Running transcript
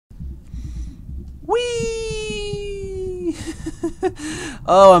me?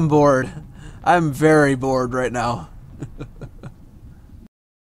 Oh, I'm bored. I'm very bored right now.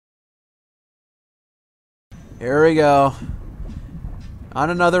 Here we go. On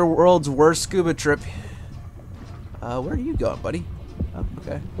another world's worst scuba trip. Where are you going, buddy? Oh,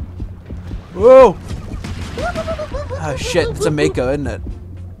 okay. Whoa! Oh shit, it's a Mako, isn't it?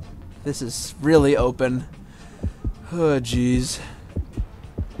 This is really open. Oh jeez.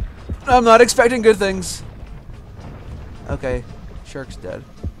 I'm not expecting good things. Okay, shark's dead.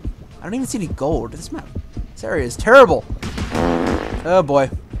 I don't even see any gold. This map, this area is terrible. Oh boy.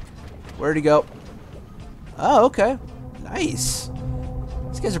 Where'd he go? Oh, okay. Nice.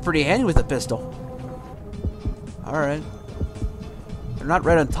 These guys are pretty handy with a pistol. Alright. They're not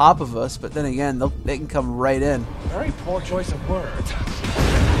right on top of us, but then again, they can come right in. Very poor choice of words.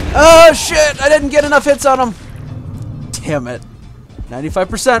 Oh shit! I didn't get enough hits on him. Damn it.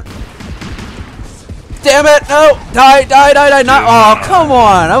 95%. Damn it! No! Die! Die! Die! Die! Not. Oh, come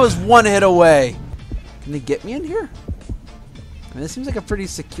on! I was one hit away. Can they get me in here? I mean, this seems like a pretty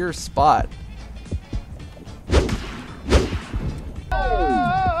secure spot.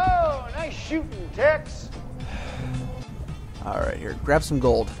 Oh, nice shooting, Tex. Alright, here. Grab some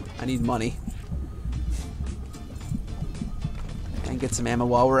gold. I need money. And get some ammo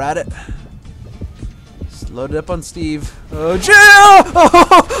while we're at it. Just load it up on Steve. Oh, Jill!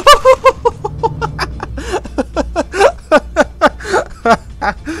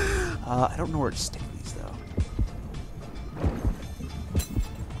 I don't know where to stick these, though.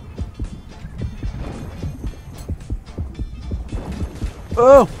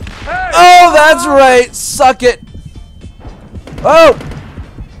 Oh! Oh, that's right! Suck it! Oh!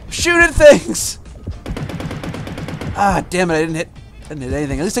 Shoot at things! Ah, damn it, I didn't hit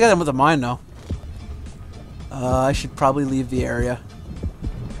anything. At least I got them with a mine now. I should probably leave the area.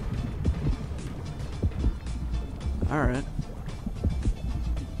 Alright.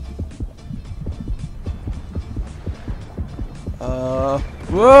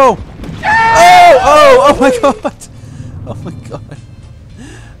 Whoa! Oh! Oh my god! Oh my god.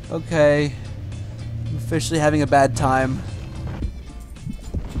 Okay. I'm officially having a bad time.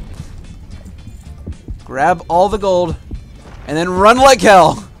 Grab all the gold, and then run like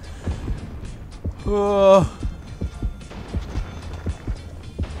hell.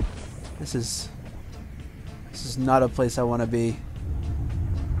 This is not a place I want to be.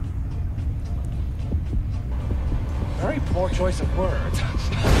 Very poor choice of words.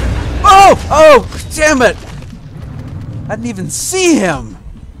 Oh! Oh! Damn it! I didn't even see him.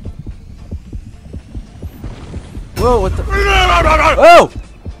 Whoa! What the? Oh!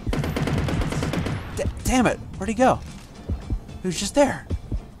 Damn it! Where'd he go? He was just there.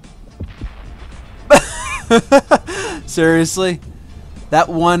 Seriously? That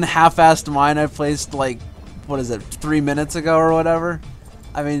one half-assed mine I placed like, what is it, 3 minutes ago or whatever?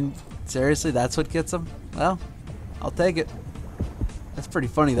 I mean, seriously, that's what gets him? Well, I'll take it. That's pretty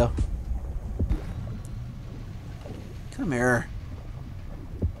funny though. Come here.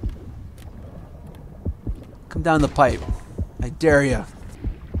 Come down the pipe. I dare you.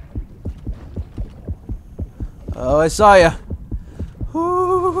 Oh, I saw ya.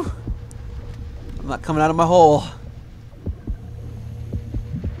 Whoo. I'm not coming out of my hole.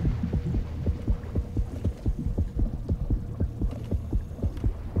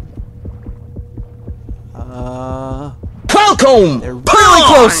 Welcome. They're really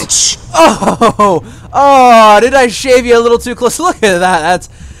close. Oh, oh! Did I shave you a little too close? Look at that.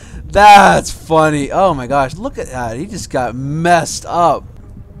 That's funny. Oh my gosh! Look at that. He just got messed up.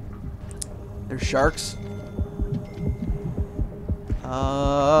 There's sharks.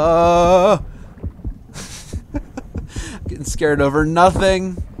 Getting scared over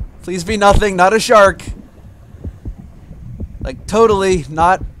nothing. Please be nothing, not a shark. Like, totally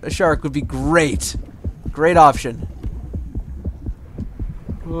not a shark would be great. Great option.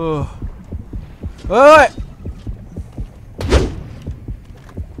 Oh. Alright.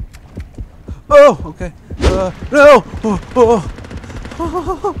 Oh, okay. No! Oh, oh.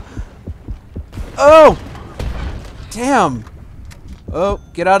 Oh! Damn! Oh,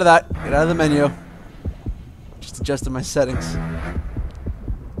 get out of that. Get out of the menu. Just adjusted my settings.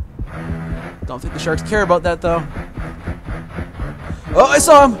 Don't think the sharks care about that, though. Oh, I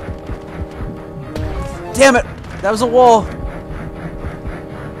saw him! Damn it! That was a wall.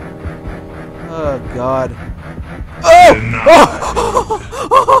 Oh, God. Oh!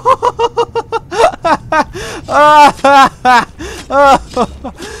 Oh!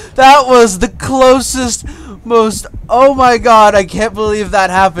 That was the closest, most, oh my God, I can't believe that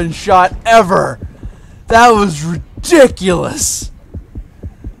happened, shot ever. That was ridiculous.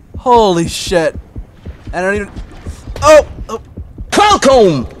 Holy shit. I don't even, Oh! Oh!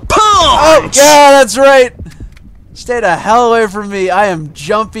 Falcon punch! Oh! Yeah, that's right! Stay the hell away from me. I am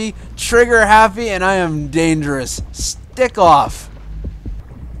jumpy, trigger happy, and I am dangerous. Stick off.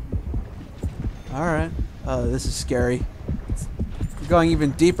 Alright. This is scary. We're going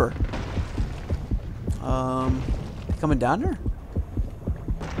even deeper. Coming down there?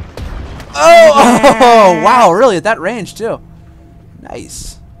 Oh! Wow, really? At that range, too.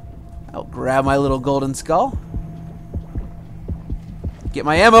 Nice. I'll grab my little golden skull. Get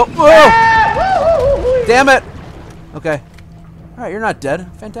my ammo. Whoa! Damn it! Okay. Alright, you're not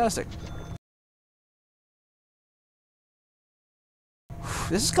dead. Fantastic.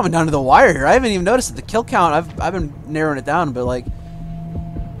 This is coming down to the wire here. I haven't even noticed it. The kill count, I've been narrowing it down, but like...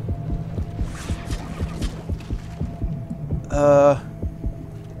 Oh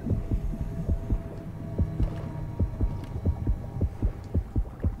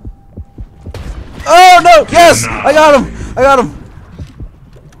no! Yes! I got him! I got him!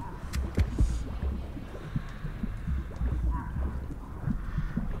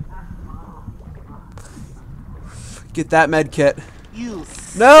 Get that med kit.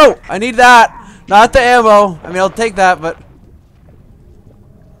 No! I need that! Not the ammo! I mean, I'll take that, but...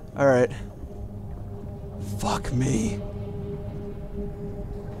 Alright. Fuck me.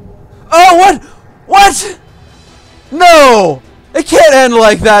 Oh, what? What? No! It can't end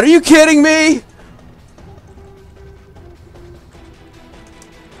like that! Are you kidding me?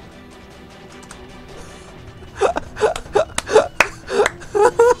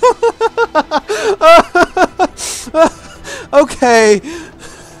 Okay.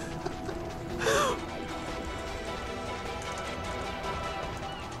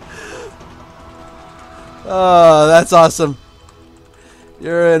 Oh, that's awesome.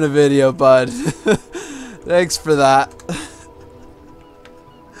 You're in a video, bud. Thanks for that.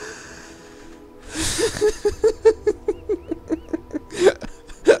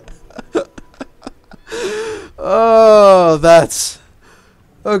 Oh, that's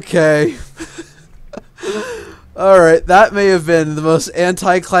okay. Alright, that may have been the most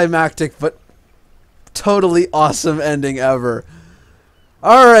anticlimactic but totally awesome ending ever.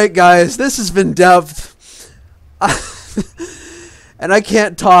 Alright guys, this has been Depth. And I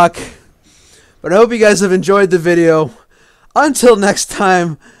can't talk, but I hope you guys have enjoyed the video. Until next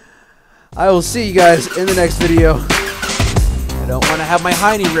time, I will see you guys in the next video. I don't want to have my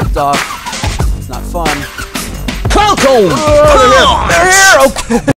hiney ripped off. It's not fun. Falcon! Oh, they're here! Okay.